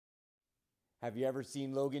Have you ever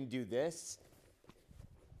seen Logan do this?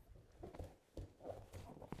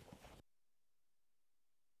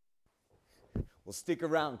 Well, stick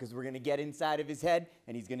around because we're going to get inside of his head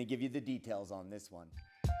and he's going to give you the details on this one.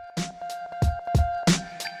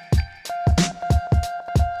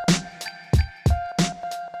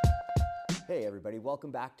 Hey everybody,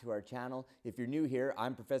 welcome back to our channel. If you're new here,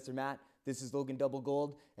 I'm Professor Matt. This is Logan Double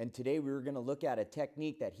Gold, and today we were going to look at a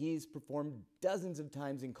technique that he's performed dozens of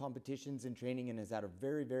times in competitions and training and has had a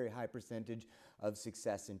very, very high percentage of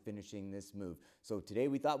success in finishing this move. So today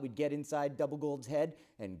we thought we'd get inside Double Gold's head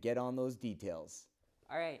and get on those details.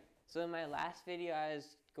 All right, so in my last video I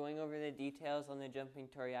was going over the details on the Jumping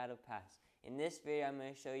Torreado Pass. In this video I'm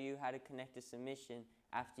going to show you how to connect a submission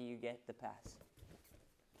after you get the pass.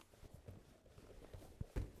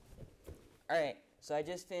 Alright, so I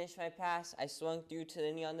just finished my pass. I swung through to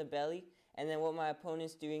the knee on the belly, and then what my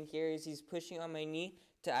opponent's doing here is he's pushing on my knee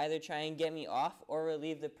to either try and get me off or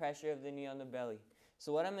relieve the pressure of the knee on the belly.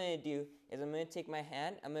 So what I'm going to do is I'm going to take my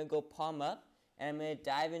hand, I'm going to go palm up, and I'm going to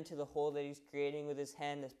dive into the hole that he's creating with his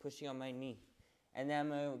hand that's pushing on my knee. And then I'm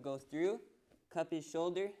going to go through, cup his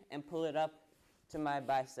shoulder, and pull it up to my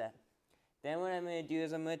bicep. Then what I'm going to do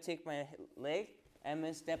is I'm going to take my leg, and I'm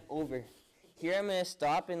going to step over. Here I'm going to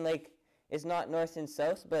stop and it's not north and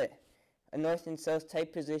south, but a north and south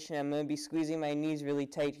type position. I'm going to be squeezing my knees really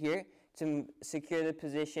tight here to secure the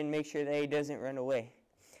position, make sure that he doesn't run away.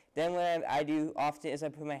 Then what I do often is I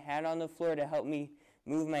put my hand on the floor to help me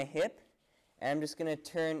move my hip, and I'm just going to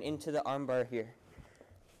turn into the armbar here.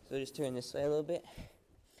 So just turn this way a little bit.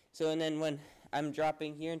 So and then when I'm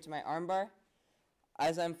dropping here into my armbar,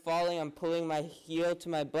 as I'm falling, I'm pulling my heel to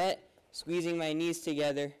my butt, squeezing my knees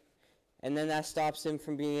together, and then that stops him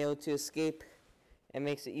from being able to escape and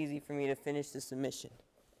makes it easy for me to finish the submission.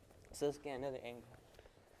 So let's get another angle.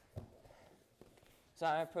 So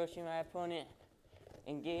I'm approaching my opponent,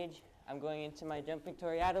 engage. I'm going into my Jumping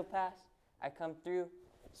Torreado Pass. I come through,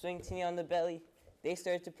 swing to knee on the belly. They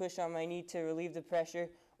start to push on my knee to relieve the pressure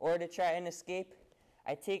or to try and escape.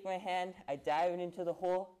 I take my hand, I dive it into the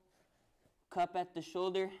hole, cup at the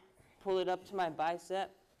shoulder, pull it up to my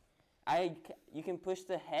bicep. You can push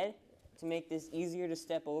the head to make this easier to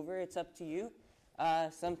step over. It's up to you.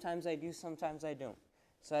 Sometimes I do, sometimes I don't.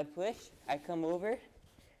 So I push, I come over,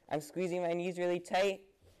 I'm squeezing my knees really tight,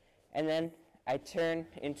 and then I turn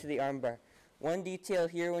into the armbar. One detail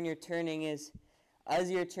here when you're turning is,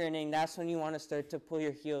 as you're turning, that's when you want to start to pull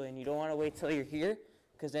your heel in. You don't want to wait till you're here,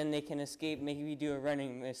 because then they can escape, maybe do a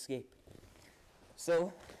running escape.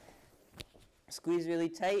 So, squeeze really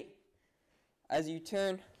tight. As you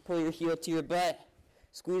turn, pull your heel to your butt,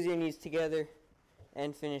 squeeze your knees together,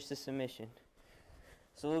 and finish the submission.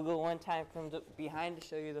 So we'll go one time from behind to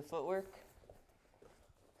show you the footwork.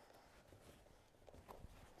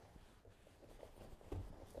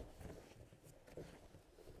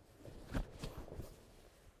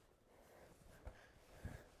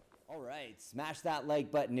 All right, smash that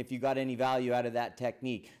like button if you got any value out of that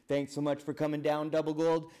technique. Thanks so much for coming down, Double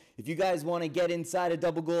Gold. If you guys want to get inside of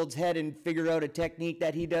Double Gold's head and figure out a technique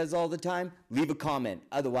that he does all the time, leave a comment.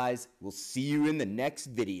 Otherwise, we'll see you in the next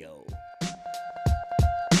video.